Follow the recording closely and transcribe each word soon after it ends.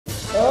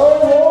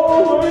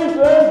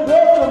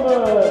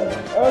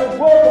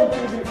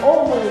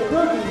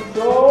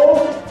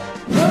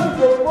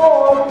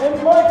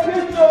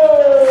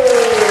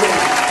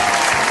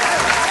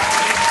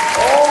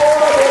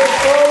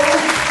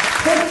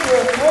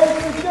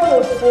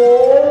it's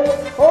for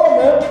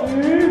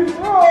Comment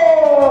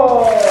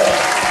Rock!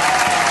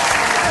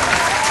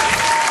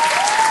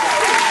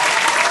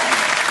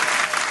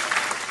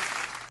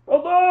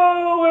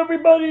 Hello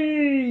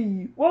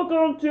everybody!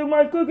 Welcome to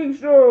my cooking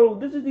show!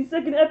 This is the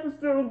second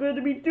episode I'm going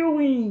to be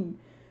doing.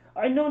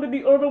 I know that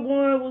the other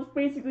one was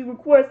basically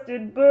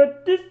requested,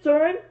 but this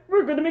time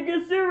we're going to make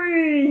it a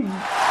series! Yay!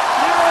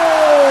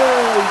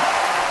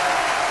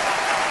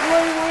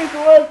 Anyways, the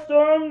last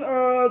time,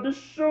 the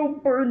show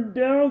burned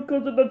down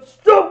because of that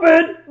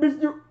stupid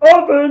Mr.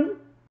 Oven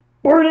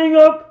burning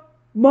up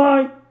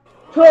my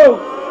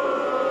toast.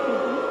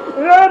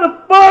 And I had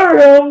to fire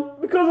him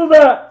because of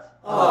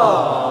that.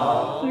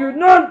 Aww. So you're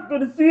not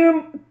gonna see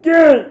him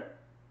again.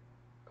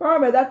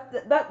 Carmen, that's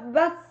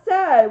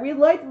sad. We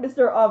liked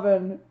Mr.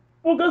 Oven.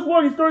 Well, guess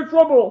what? He started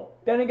trouble.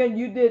 Then again,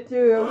 you did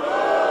too.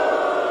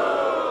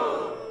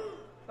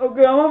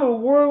 Okay, I'm having a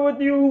word with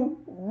you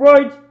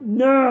right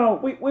now.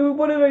 Wait,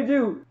 what did I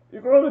do?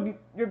 You're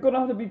gonna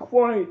have to be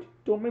quiet.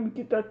 Don't make me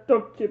get that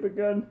duct tape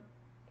again.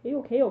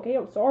 Okay,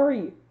 I'm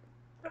sorry.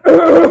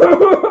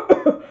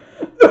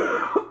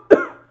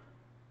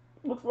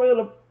 Looks like I had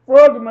a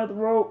frog in my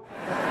throat.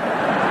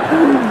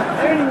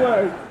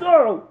 Anyway,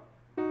 so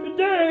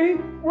today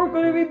we're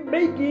gonna be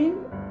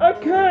making a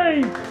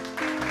cake.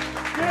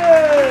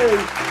 Yay!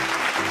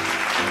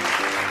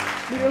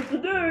 Because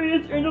today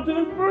is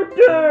Angelton's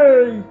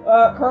birthday!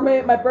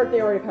 Carmen, my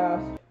birthday already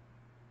passed.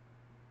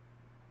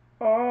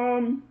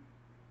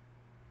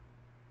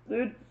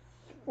 It's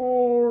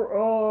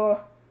for,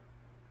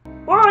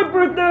 my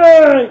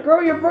birthday!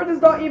 Girl, your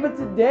birthday's not even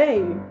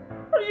today.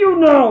 How do you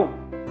know?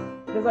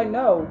 Because I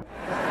know.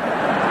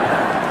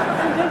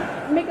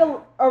 Just make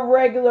a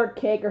regular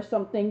cake or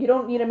something. You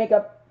don't need to make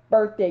a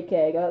birthday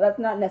cake. That's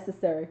not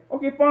necessary.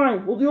 Okay,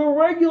 fine. We'll do a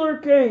regular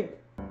cake.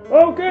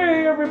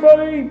 Okay,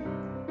 everybody.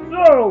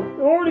 So,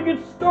 in order to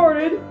get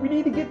started, we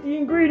need to get the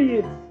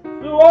ingredients.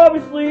 So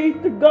obviously,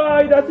 the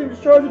guy that's in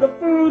charge of the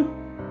food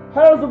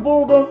has a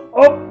boulder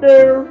up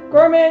there.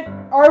 Kermit,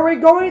 are we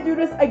going to do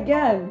this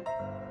again?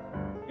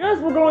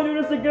 Yes, we're going to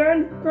do this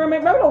again. Kermit,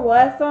 remember the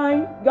last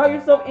time you got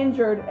yourself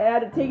injured and I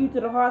had to take you to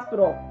the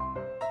hospital?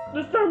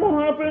 This time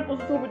won't happen.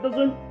 Let's hope it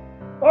doesn't.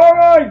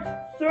 Alright,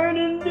 send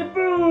in the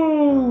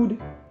food.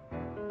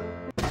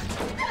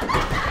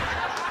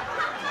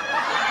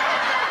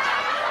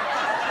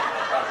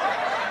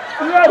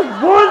 We had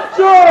one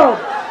job!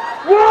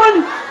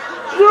 One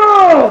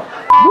job!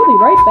 We'll be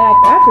right back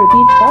after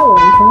these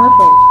following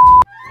commercials.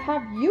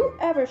 Have you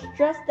ever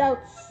stressed out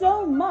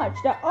so much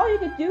that all you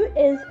could do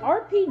is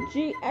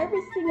RPG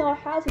every single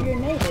house of your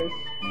neighbors?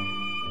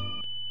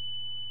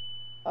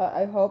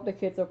 I hope the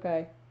kid's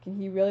okay. Can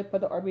he really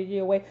put the RPG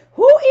away?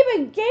 Who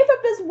even gave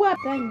him this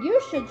weapon? Then you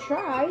should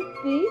try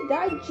the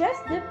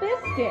digestive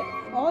biscuit.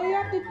 All you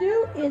have to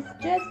do is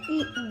just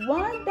eat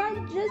one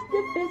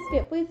digestive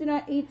biscuit. Please do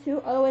not eat two,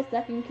 otherwise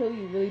that can kill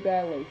you really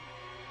badly.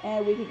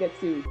 And we could get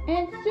sued.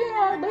 And sooner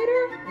or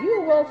later,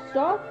 you will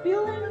start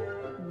feeling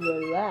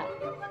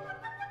relaxed.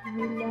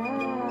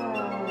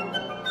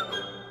 Relax.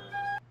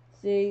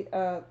 See,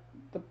 the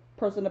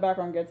person in the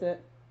background gets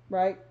it,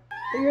 right?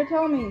 So you're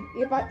telling me,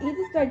 if I eat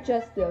this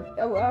digestive,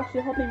 it will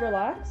actually help me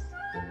relax?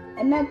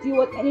 And not deal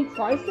with any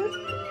crisis?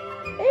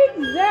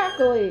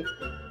 Exactly!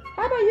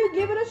 How about you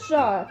give it a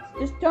shot?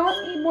 Just don't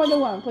eat more than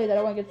one, please. I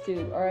don't want to get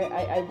sued, alright?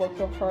 I worked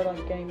so hard on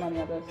getting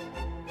money on this.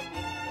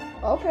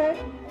 Okay.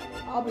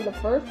 I'll be the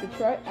first to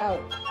try it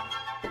out.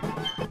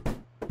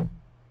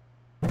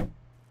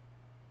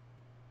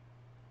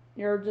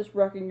 You're just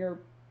wrecking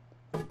your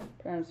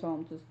parents'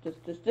 home.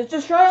 Just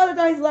try out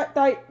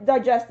the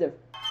digestive.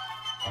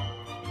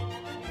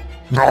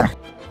 No.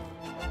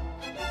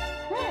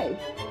 Hey,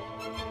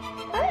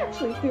 I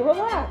actually feel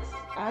relaxed.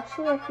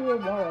 Actually, I feel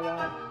more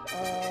relaxed.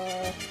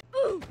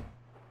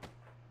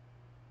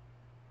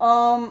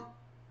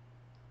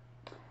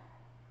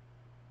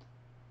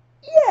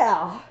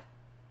 Yeah.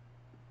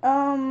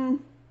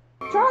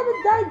 Try the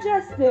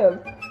digestive.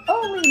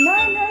 Only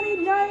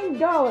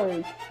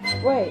 $9.99.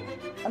 Wait,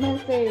 I'm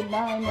gonna say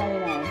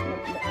 $9.99.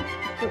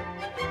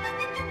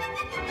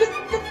 Just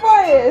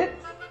buy it.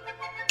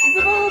 It's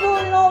available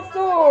in all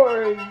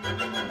stores.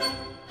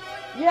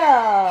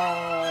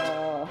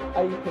 Yeah. I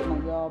quit my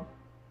job.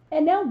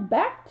 And now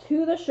back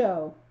to the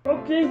show.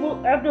 Okay,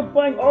 well, after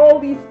buying all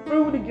these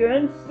food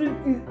again, since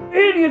these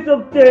idiots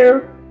up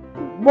there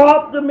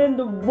dropped them in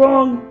the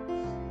wrong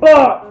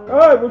spot.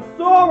 Hey, we're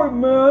sorry,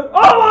 man.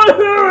 I want to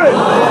hear it!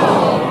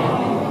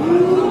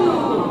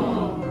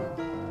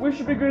 We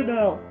should be good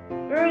now.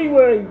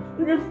 Anyways,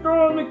 to get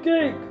started on the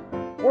cake,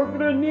 we're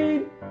gonna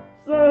need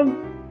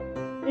some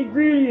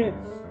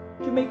ingredients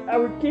to make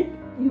our cake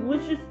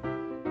delicious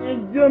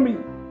and yummy.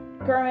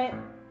 Kermit,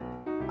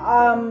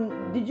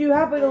 did you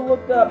happen to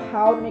look up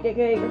how to make a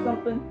cake or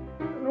something?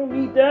 I don't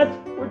need that.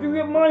 We're doing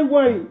it my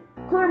way.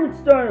 Kermit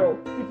style.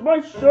 It's my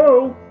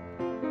show.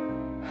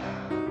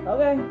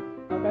 Okay.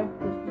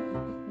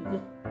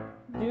 Just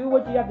do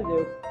what you have to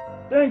do.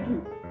 Thank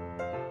you.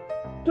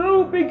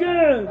 To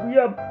begin, we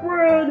have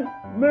bread,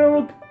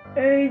 milk,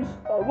 eggs,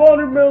 a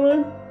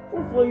watermelon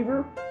for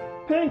flavor,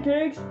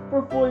 pancakes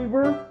for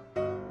flavor,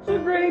 2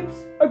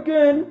 grapes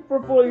again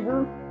for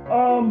flavor.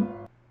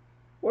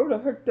 Whatever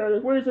the heck that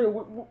is. Wait a second.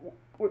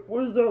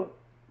 What is that?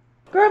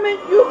 Kermit,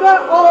 you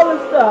got all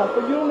the stuff,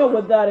 but you don't know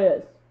what that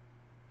is.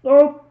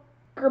 Oh,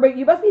 Kermit,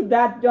 you must be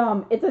that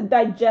dumb. It's a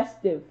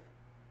digestive.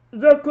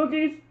 is that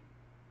cookies?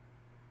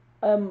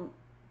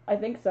 I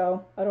think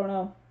so. I don't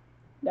know.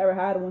 Never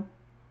had one.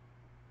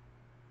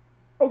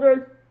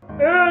 Okay.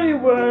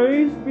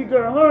 Anyways, we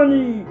got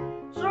honey,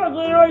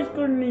 chocolate ice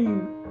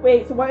cream,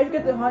 Wait, so why did you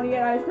get the honey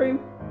and ice cream?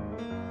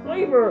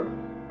 flavor.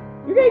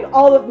 You're getting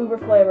all the food for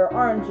flavor,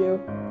 aren't you?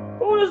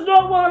 Who does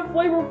not want a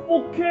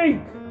flavorful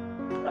cake?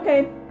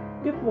 Okay,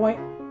 good point.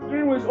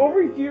 Anyways,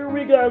 over here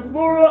we got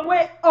Flora.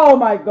 Wait, oh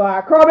my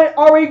god, Kermit,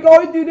 are we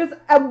going to do this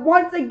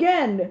once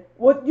again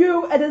with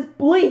you and this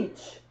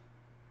bleach?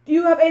 Do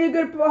you have any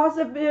good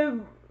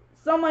positive,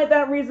 something like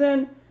that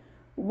reason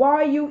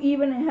why you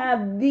even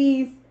have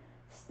these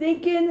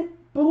stinking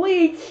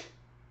bleach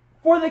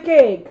for the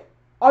cake?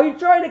 Are you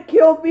trying to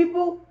kill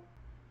people?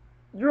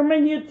 You're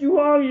making it too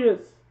obvious.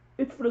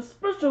 It's for the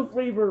special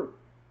flavor.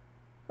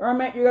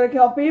 Kermit, you're gonna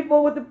kill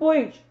people with the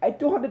bleach. I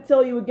don't have to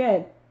tell you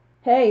again.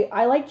 Hey,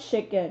 I like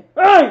chicken.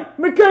 Hey,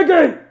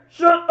 McKiggin,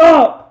 shut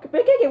up!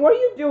 McKiggin, what are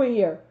you doing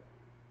here?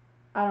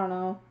 I don't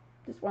know.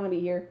 Just want to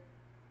be here.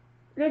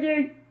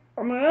 McKiggin,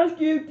 I'm gonna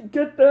ask you to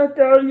get the heck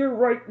out of here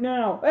right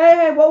now.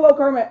 Hey, whoa,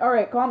 Kermit. All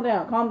right, calm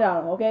down,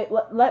 okay?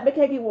 Let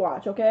McKiggin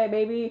watch, okay?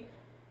 Maybe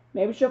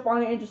she'll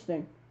find it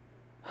interesting.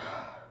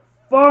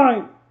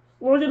 Fine. As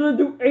long as you don't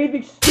do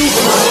anything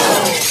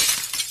stupid.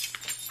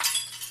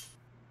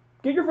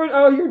 Get your friend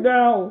out of here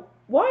now.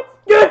 What?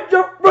 Get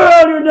your friend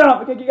out of here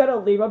now. Okay, you gotta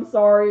leave. I'm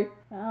sorry.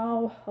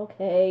 Oh,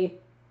 okay.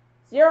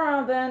 See you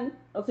around then.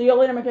 I'll see you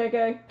later,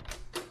 McKK.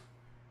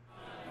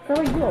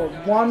 Kermit, you're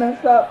one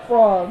messed up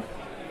frog.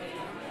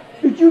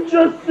 Did you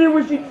just see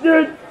what she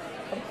did?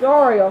 I'm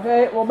sorry,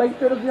 okay? We'll make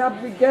sure it doesn't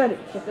happen again.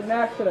 It's just an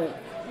accident.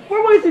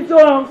 We're wasting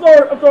time. I'm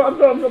sorry. We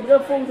gotta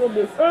focus on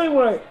this.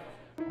 Anyway,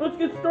 let's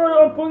get started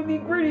on putting the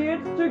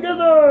ingredients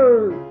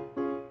together.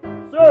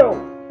 So,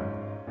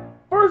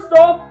 first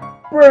off,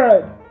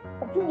 bread.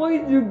 I'm too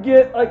lazy to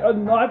get like a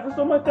knife or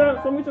something like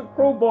that, so I'm using a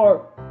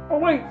crowbar. Oh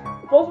wait,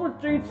 it's also a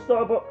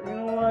chainsaw, but you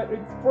know what?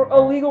 It's for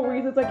illegal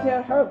reasons I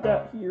can't have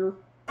that here.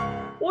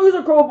 We'll use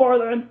a crowbar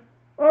then.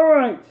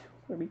 Alright.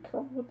 Gotta be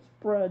careful with this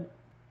bread.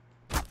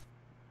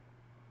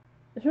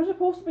 Is there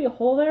supposed to be a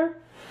hole there?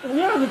 Well,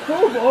 yeah, the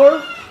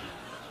crowbar.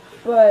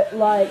 But,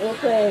 like, it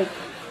looks like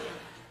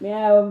we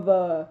have,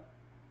 I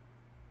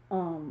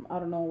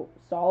don't know,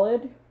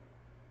 solid?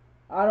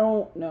 I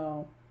don't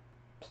know.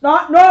 It's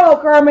not normal,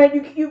 Kermit!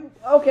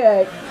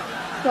 Okay.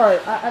 Sorry,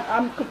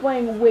 I'm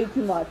complaining way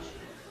too much.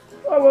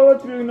 Oh, well,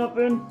 that's really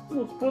nothing.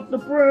 Let's put the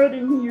bread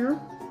in here.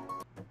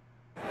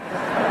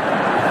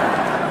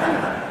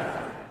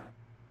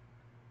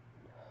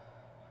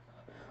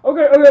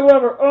 Okay,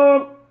 whatever.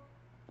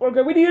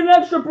 Okay, we need an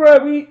extra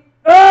bread. We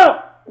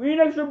need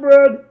extra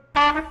bread.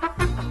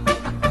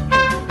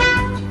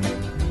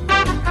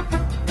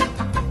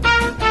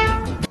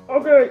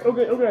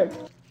 Okay.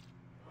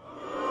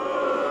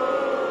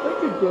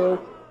 What'd you do?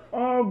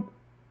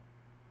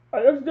 I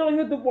accidentally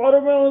hit the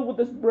watermelon with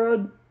this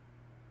bread.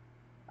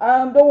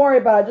 Don't worry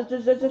about it.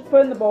 Just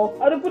put it in the bowl.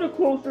 I didn't put it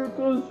closer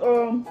because,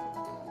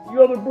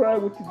 the other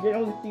bread, which you can't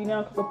really see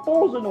now because the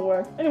bowl's in the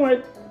way.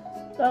 Anyway,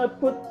 now I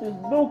put this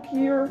milk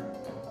here.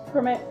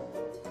 Kermit,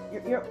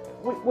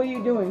 what are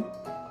you doing?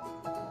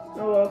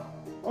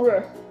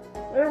 Okay.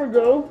 There we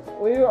go.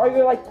 Are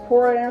you like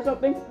pour it in or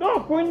something? No,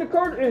 I'm putting the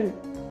card in.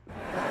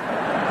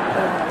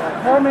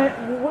 Kermit,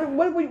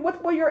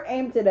 what's your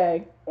aim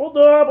today? Hold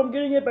up, I'm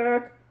getting it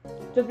back.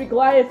 Just be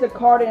glad it's the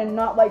card and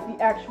not like the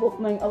actual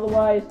thing,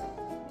 otherwise...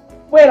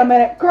 Wait a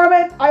minute,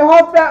 Kermit, I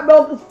hope that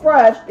milk is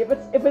fresh. If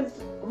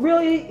it's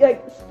really,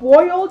 like,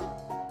 spoiled,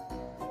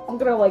 I'm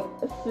gonna, like,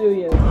 sue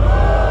you.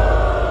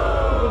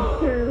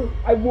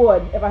 I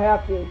would, if I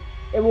have to.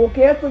 It will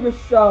cancel your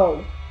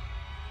show.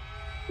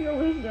 Yeah,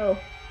 where's no?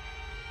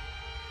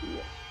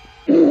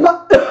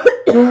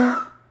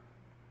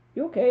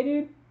 You okay,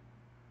 dude?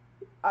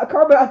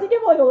 Kermit, I think you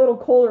have, like, a little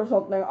cold or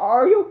something.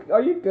 Are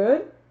you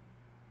good?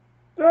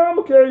 Yeah, I'm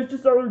okay, it's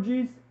just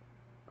allergies.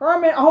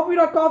 Kermit, I hope you're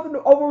not coughing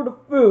over the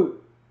food.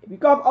 If you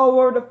cough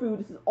over the food,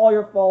 this is all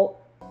your fault.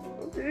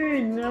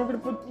 Okay, now I'm gonna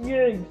put the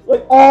eggs.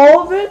 Like,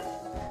 all of it?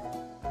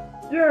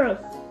 Yes.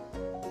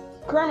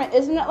 Kermit,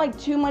 isn't it like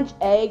too much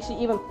eggs to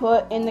even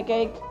put in the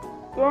cake?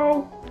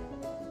 So?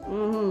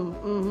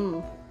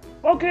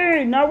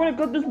 Okay, now we're gonna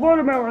cut this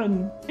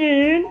watermelon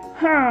in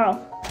half.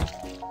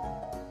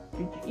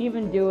 Did you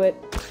even do it?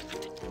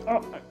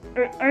 Oh,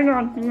 hang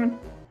on.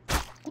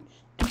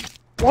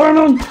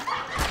 Watermelon!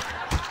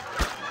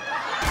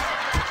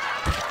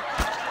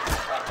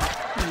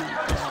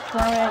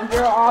 Kermit,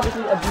 you're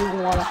obviously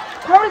abusing water.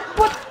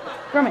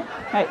 Kermit,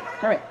 hey,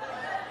 Kermit.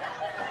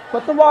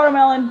 Put the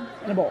watermelon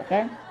in the bowl,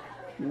 okay?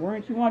 You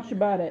worry too much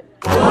about it.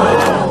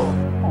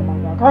 Oh my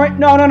god. Kermit,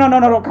 no.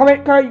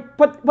 Kermit,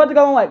 put the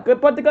gun away.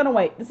 Put the gun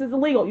away. This is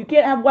illegal. You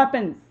can't have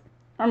weapons.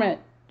 Kermit,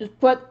 Just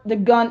put the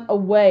gun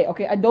away,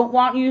 okay? I don't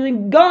want you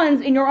using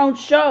guns in your own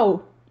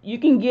show. You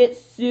can get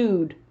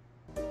sued.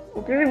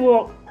 Okay,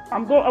 well, I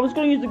was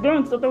going to use the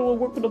gun, so I thought it would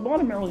work for the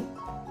bottom early.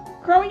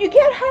 Kermit, you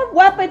can't have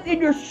weapons in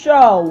your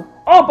show.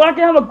 Oh, but I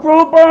can have a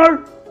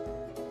crowbar?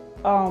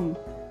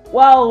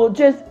 Well,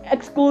 just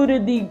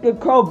excluded the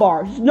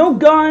crowbars. No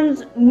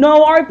guns,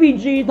 no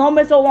RPGs, no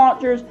missile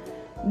launchers,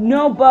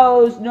 no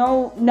bows,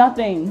 no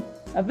nothing.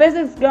 A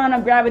physics gun, a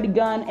gravity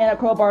gun, and a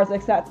crowbar is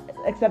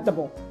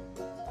acceptable.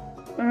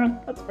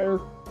 That's fair.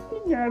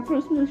 Yeah,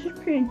 Christmas is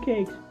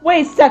pancakes.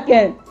 Wait a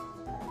second.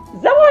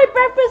 Is that what my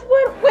breakfast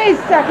was? Wait a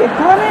second,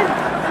 Kermit.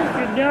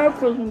 Get down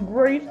for some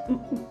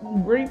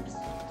grapes.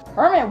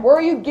 Kermit, where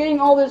are you getting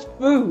all this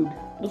food?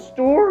 The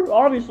store,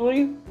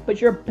 obviously.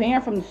 But you're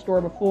banned from the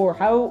store before.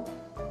 How?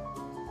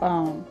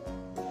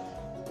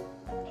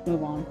 Let's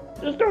move on.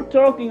 Just start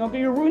talking, okay?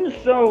 You're ruining the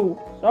show.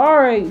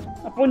 Sorry.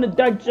 I put the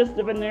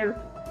digestive in there.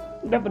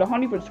 Left for the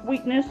honey for the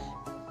sweetness.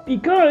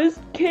 Because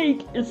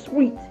cake is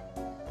sweet.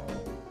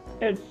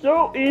 And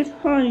so is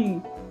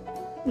honey.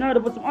 Now to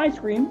put some ice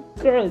cream,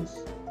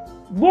 because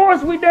more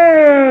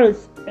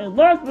sweetness! And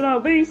last but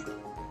not least,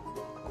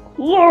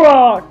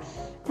 Clorox!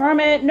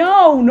 Kermit,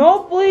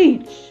 no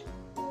bleach!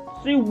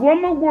 See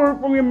one more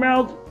word from your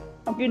mouth,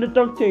 I'm getting the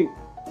duct tape.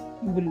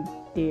 You wouldn't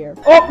dare.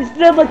 Oh, you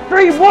said like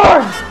 3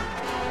 words!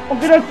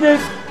 Okay, that's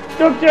it.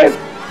 Duct tape!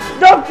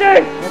 Duct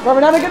tape!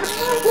 Kermit, now get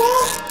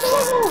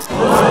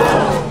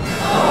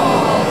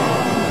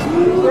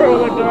Sorry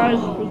about that, guys.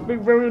 It was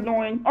being very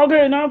annoying.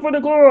 Okay, now for the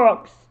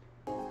Clorox.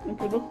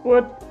 Okay, let's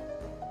put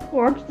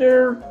Clorox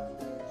there.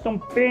 Some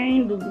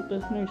paint,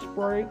 this new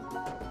spray.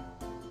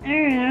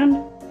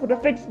 And for the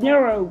fixed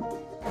narrow.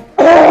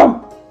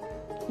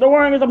 Don't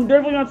worry, guys, I'm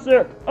definitely not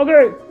sick.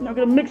 Okay, now I'm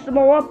gonna mix them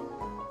all up.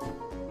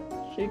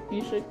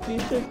 Shaky, shaky,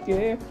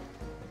 shaky.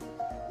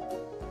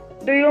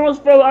 They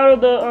almost fell out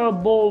of the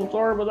bowl.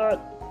 Sorry about that.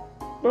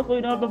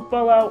 Luckily, none of them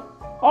fell out.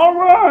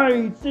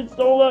 Alright, since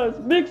all that's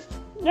mixed,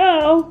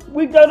 now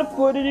we gotta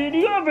put it in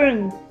the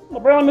oven.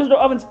 Apparently, Mr.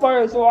 Oven's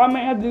fired, so I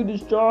might have to do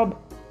this job.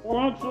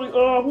 Well, actually,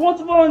 who wants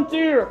to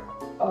volunteer?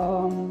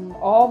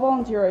 I'll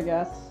volunteer, I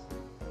guess.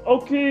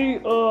 Okay,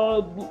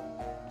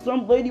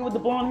 some lady with the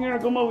blonde hair,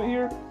 come over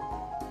here.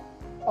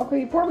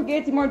 Okay, before we get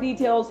into more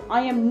details,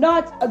 I am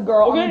not a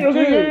girl. Okay, I'm a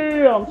dude.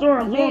 yeah. I'm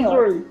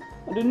sorry.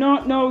 I did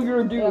not know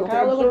you're a dude. Yeah, Okay,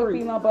 I I'm look like a sorry.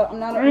 female, but I'm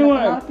not Anyway.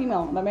 I'm not a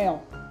female. I'm a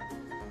male.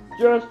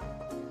 Just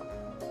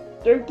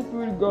take the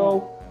food and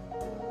go.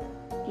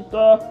 Just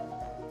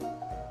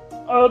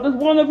there's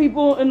one of the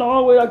people in the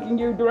hallway I can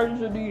give directions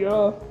to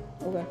the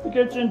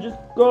kitchen. Just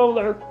go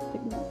over there.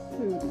 Taking that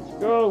food now. Let's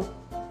go.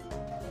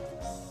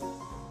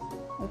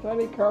 I'll try to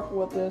be careful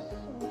with this.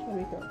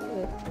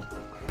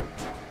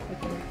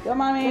 Okay. Don't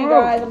mind me,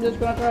 guys. I'm just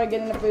gonna try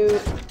getting the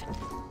food.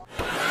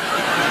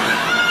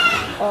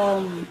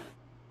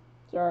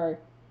 Sorry,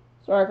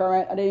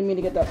 Kermit. I didn't mean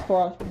to get that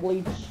cross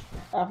bleach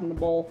out in the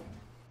bowl.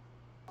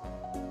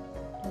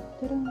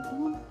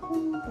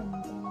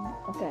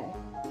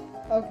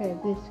 Okay,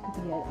 this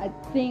could be it. I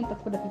think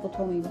that's what the people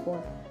told me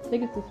before. I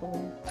think it's this one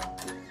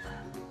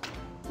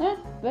here.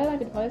 That I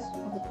could place.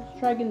 Let's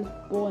try getting this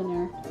bowl in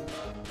there.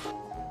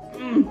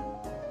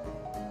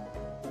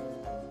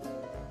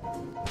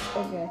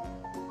 Okay.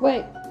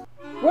 Wait.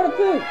 Where the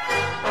food?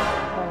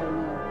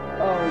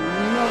 Oh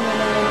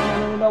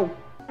no.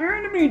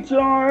 In the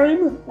meantime,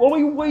 while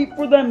we wait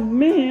for that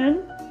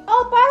man.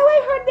 Oh, by the way,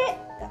 her name.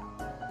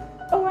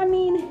 Oh, I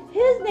mean,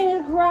 his name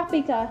is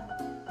Graphica.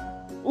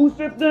 Who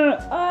said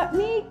that?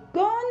 Me,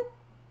 Gon.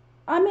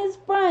 I'm his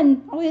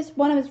friend. At least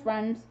one of his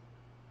friends.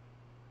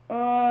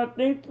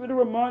 Thanks for the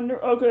reminder.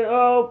 Okay,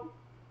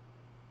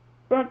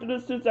 back to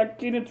this since that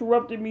kid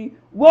interrupted me.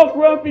 While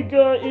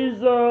Graphica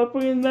is,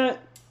 putting that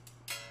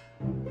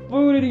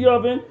food in the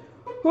oven,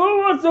 who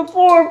wants a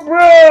 4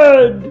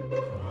 bread?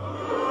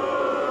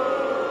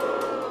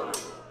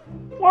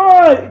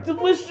 Why? It's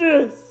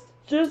delicious!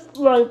 Just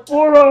like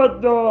 4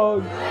 hot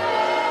dogs.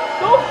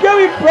 Don't get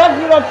me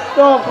pregnant that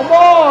stuff, come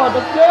on,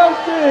 that's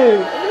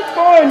nasty! It's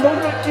fine, don't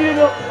get eat it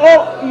up,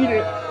 I'll eat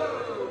it.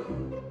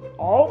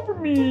 All for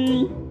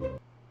me.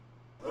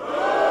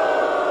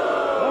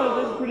 Oh,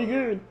 this is pretty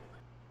good.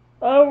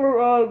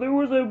 However, there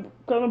was a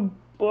kind of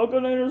bug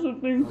on it or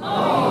something.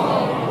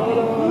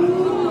 But,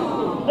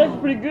 that's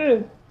pretty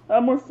good. I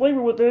have more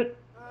flavor with it.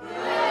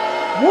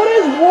 What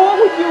is wrong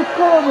with you,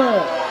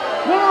 Kermit?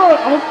 No,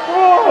 I'm a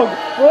frog!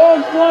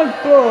 Frogs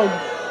like bugs.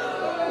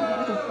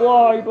 It's a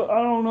fly, but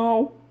I don't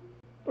know.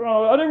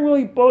 I didn't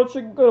really bother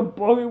checking what kind of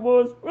bug it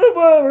was.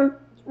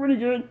 Whatever. It's pretty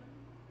good.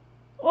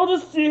 I'll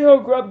just see how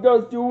Grab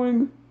Guy's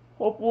doing.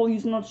 Hopefully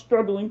he's not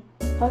struggling.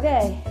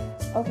 Okay.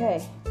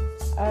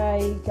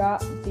 I got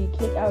the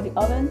cake out of the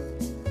oven.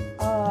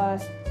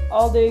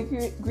 All the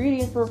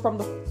ingredients were from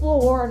the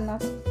floor and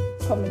that's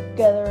come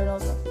together and I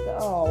was like,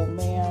 oh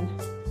man.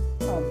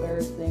 How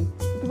embarrassing.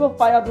 If people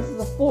find out this is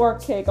a floor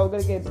cake, I'm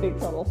gonna get in big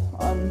trouble.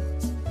 I'm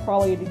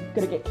probably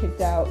gonna get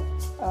kicked out.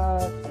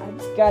 I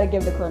gotta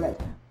give the Kermit.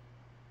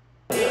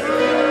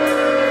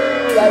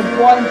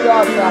 One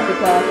job,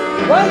 Graphica.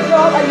 One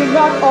job and you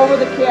knocked over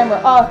the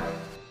camera.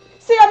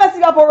 See, I'm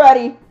messing up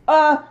already.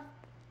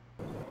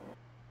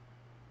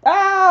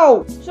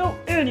 Ow! So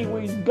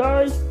anyways,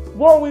 guys,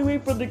 while we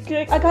wait for the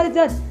cake, I got it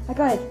done. I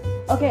got it.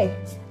 Okay,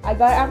 I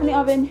got it out from the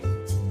oven.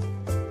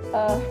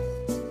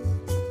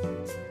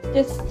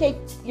 Just take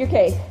your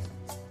cake.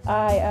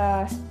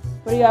 I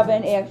put it in the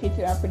oven. It actually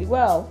turned out pretty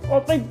well.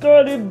 oh thank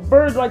God it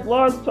burned like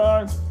last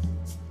time.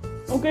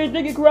 Okay,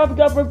 thank you,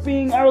 Karafika, for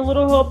being our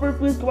little helper.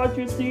 Please watch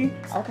your seat.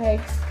 Okay.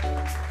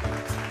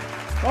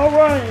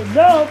 Alright,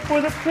 now for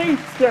the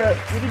taste test.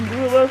 We didn't do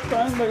it last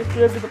time, like I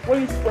said, because the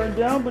place burned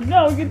down, but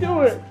now we can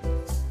do it.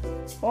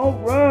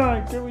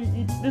 Alright, can we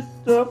eat this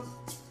stuff?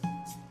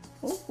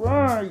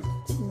 Alright,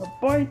 taking a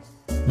bite.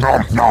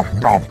 Nom nom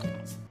nom.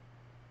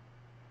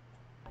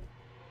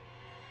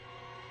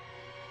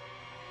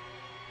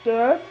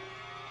 That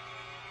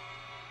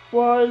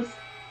was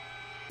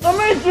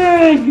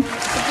amazing!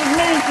 It's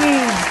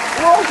amazing!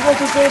 We're also supposed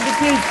to save the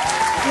cake.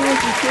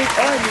 Here's the cake I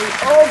made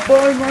all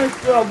by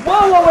myself.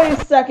 Whoa, wait a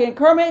second,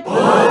 Kermit.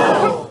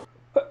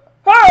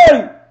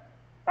 Hey!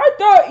 I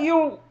thought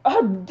you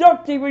had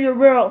duct tape in your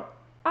mouth.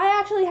 I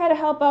actually had to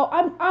help out.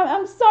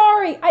 I'm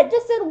sorry. I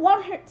just didn't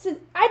want her to.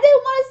 I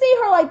didn't want to see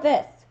her like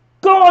this.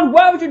 God,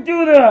 why would you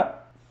do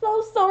that?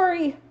 So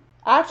sorry.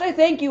 Actually,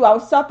 thank you. I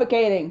was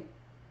suffocating.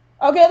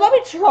 Okay, let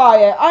me try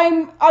it.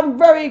 I'm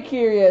very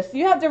curious.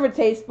 You have different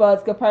taste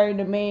buds compared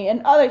to me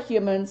and other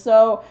humans,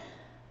 so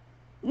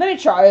let me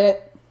try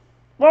it.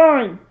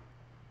 Fine.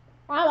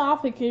 I'm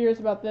awfully curious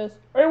about this.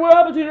 Hey, what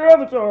happened to your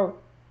avatar?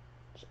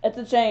 It's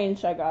a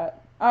change I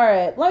got.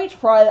 Alright, let me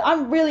try it.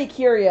 I'm really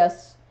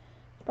curious.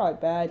 It's probably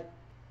bad.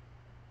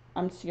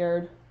 I'm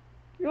scared.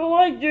 You'll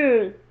like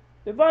it.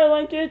 If I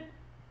like it,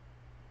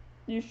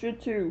 you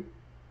should too.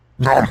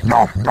 Nom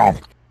nom nom.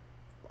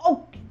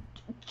 Oh,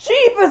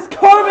 jeepers,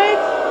 Kermit!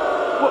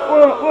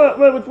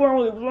 Wait, what's wrong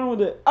with it? What's wrong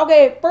with it?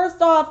 Okay,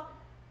 first off,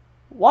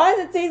 why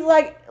does it taste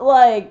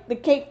like the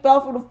cake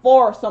fell from the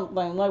floor or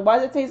something? Like, why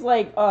does it taste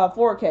like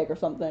floor cake or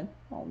something?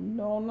 Oh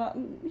no, not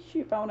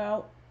she found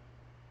out.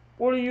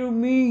 What do you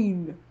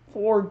mean,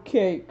 floor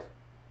cake?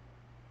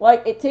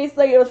 Like, it tastes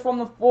like it was from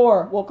the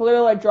floor. Well,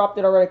 clearly I dropped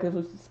it already because it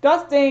was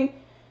disgusting.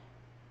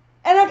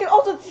 And I can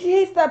also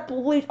taste that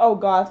bleach. Oh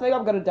god, I think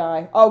I'm gonna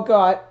die. Oh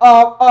god.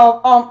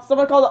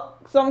 Someone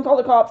call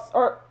the cops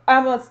or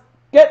ambulance.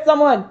 Get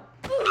someone.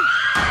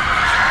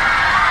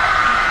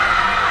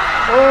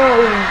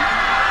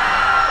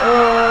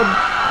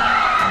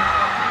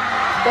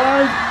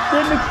 I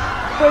didn't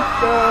expect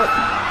that.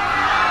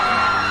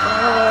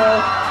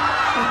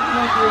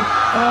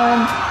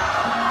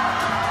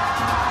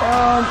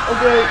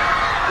 Okay.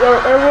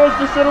 Everyone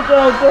just settle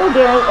down,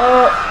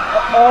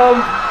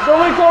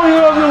 somebody call the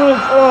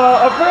ambulance.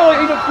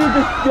 Apparently you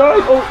just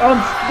died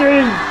on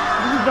stage.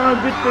 This is not a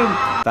good thing.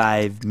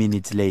 5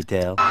 minutes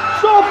later.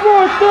 Stop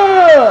right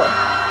there!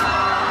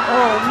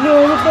 Oh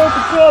no, look at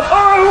the cop.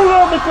 Alright, who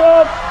got the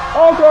cop?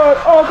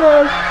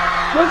 Okay.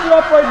 Listen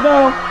up right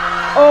now.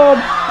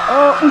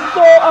 We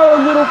saw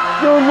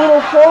your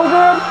little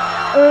program,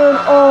 and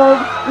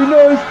we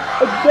noticed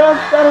a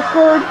death that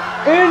occurred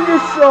in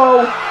your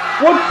show.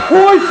 What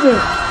poison?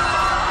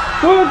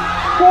 Good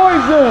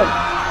poison!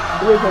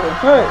 Wait a second.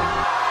 Hey,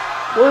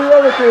 where are the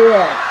other two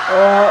at?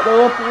 They're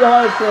left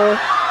behind, sir.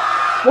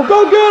 Well,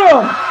 go get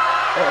them!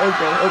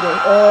 Okay.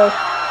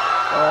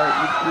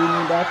 You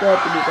need back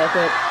up.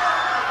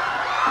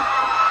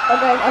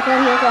 Okay,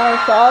 here,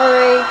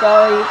 sorry,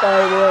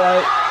 we're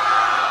right.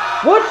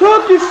 What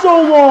took you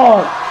so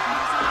long?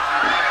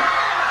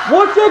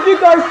 What took you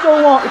guys so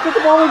long? It took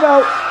only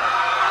about,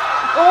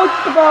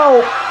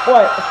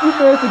 what, a few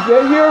minutes to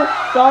get here?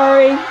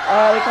 Sorry,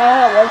 we kind of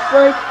had a lunch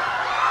break.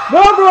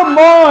 Never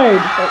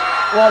mind!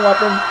 Wrong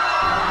weapon.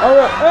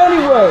 Alright,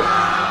 anyway.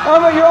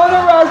 You're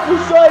under arrest for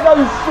shutting down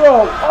your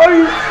show. Are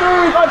you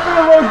serious? I could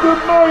have made good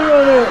money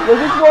on it. Well,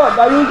 guess what?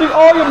 Now you're losing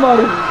all your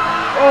money.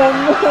 Oh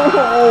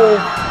no.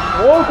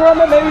 Well,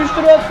 Grandma, maybe you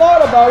should have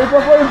thought about it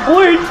before putting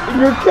bleach in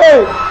your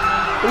cake.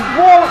 What's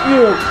wrong with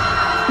you?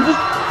 You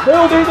just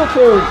failed legal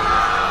code.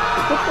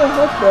 What the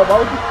heck, bro?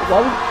 Why would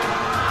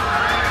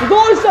She's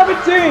only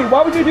 17!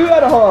 Why would you do that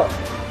to her?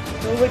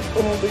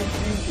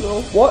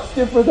 What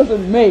difference does it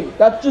make?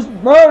 That's just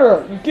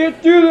murder! You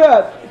can't do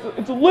that!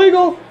 It's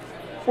illegal!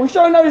 We're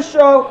shutting down the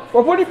show,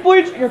 we're putting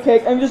bleach in your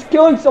cake, and just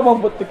killing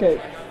someone with the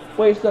cake.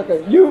 Wait a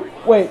second, you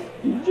ate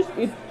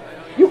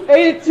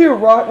it too,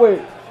 right?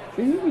 Wait,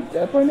 should you be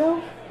dead by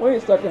now? Wait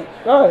a second,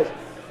 guys,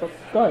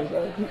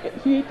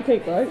 he ate the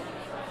cake, right?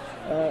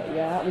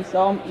 Yeah, we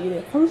saw him eat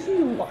it. How is he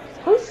alive?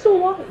 How is he still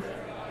alive?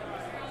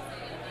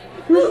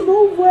 There's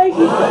no way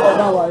he's dead.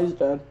 Oh, no, he's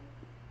dead.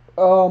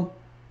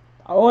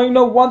 I only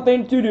know one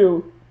thing to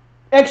do.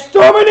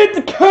 Exterminate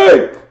the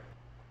cake!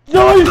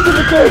 Die to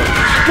the cake!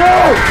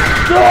 Die!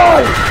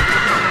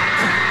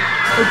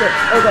 Okay.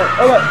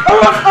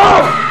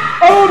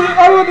 I don't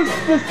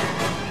this.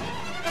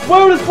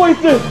 Whatever this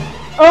place is.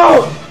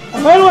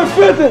 I'm handling my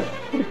business.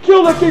 I'm gonna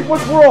kill that cake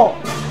once for all.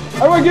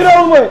 Everyone get out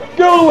of the way.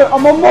 Get out of the way.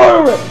 I'm gonna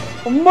murder it.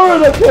 I'm gonna murder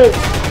that cake.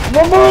 I'm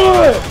gonna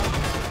murder it.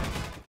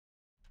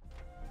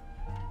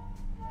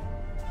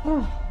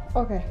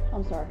 Okay,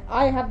 I'm sorry.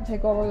 I have to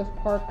take over this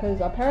part because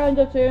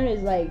apparently the tune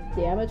is like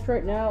damaged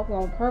right now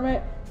from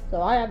Kermit,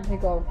 so I have to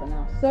take over for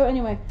now. So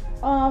anyway,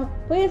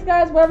 please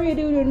guys, whatever you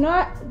do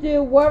not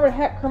do whatever the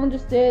heck Kermit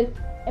just did,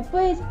 and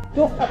please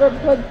don't ever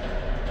put.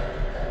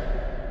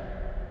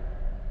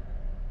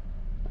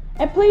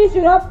 And please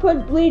do not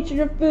put bleach in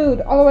your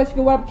food, otherwise you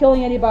can wind up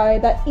killing anybody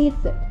that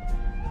eats it.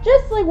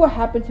 Just like what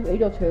happened to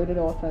Angel Toad and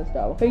all that kind of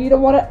stuff. Okay, you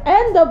don't want to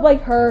end up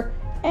like her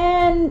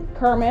and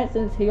Kermit,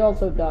 since he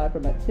also died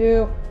from it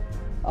too.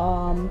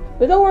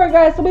 But don't worry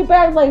guys, they'll be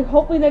back like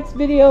hopefully next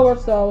video or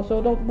so,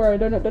 so don't worry,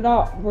 they're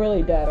not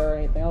really dead or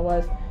anything,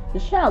 otherwise the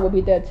channel would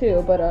be dead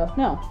too, but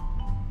no.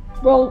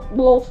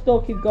 We'll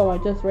still keep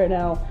going, just right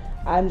now,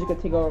 I'm just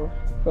gonna take over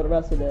for the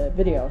rest of the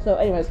video. So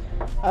anyways,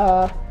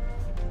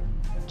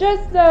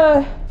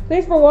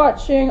 thanks for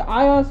watching.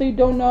 I honestly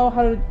don't know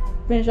how to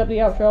finish up the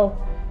outro.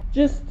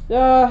 Just,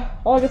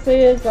 all I can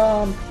say is,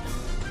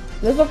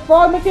 there's a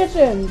frog in the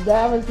kitchen.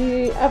 That was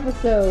the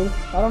episode.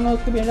 I don't know if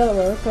it's gonna be another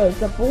one because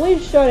the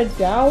police shut it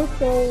down.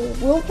 So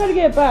we'll try to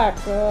get it back.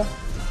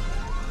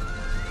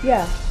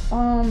 Yeah.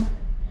 I'm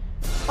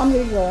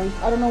gonna be going.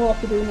 I don't know what else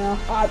to do now.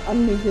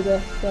 I'm new to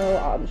this, so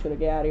I'm just gonna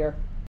get out of here.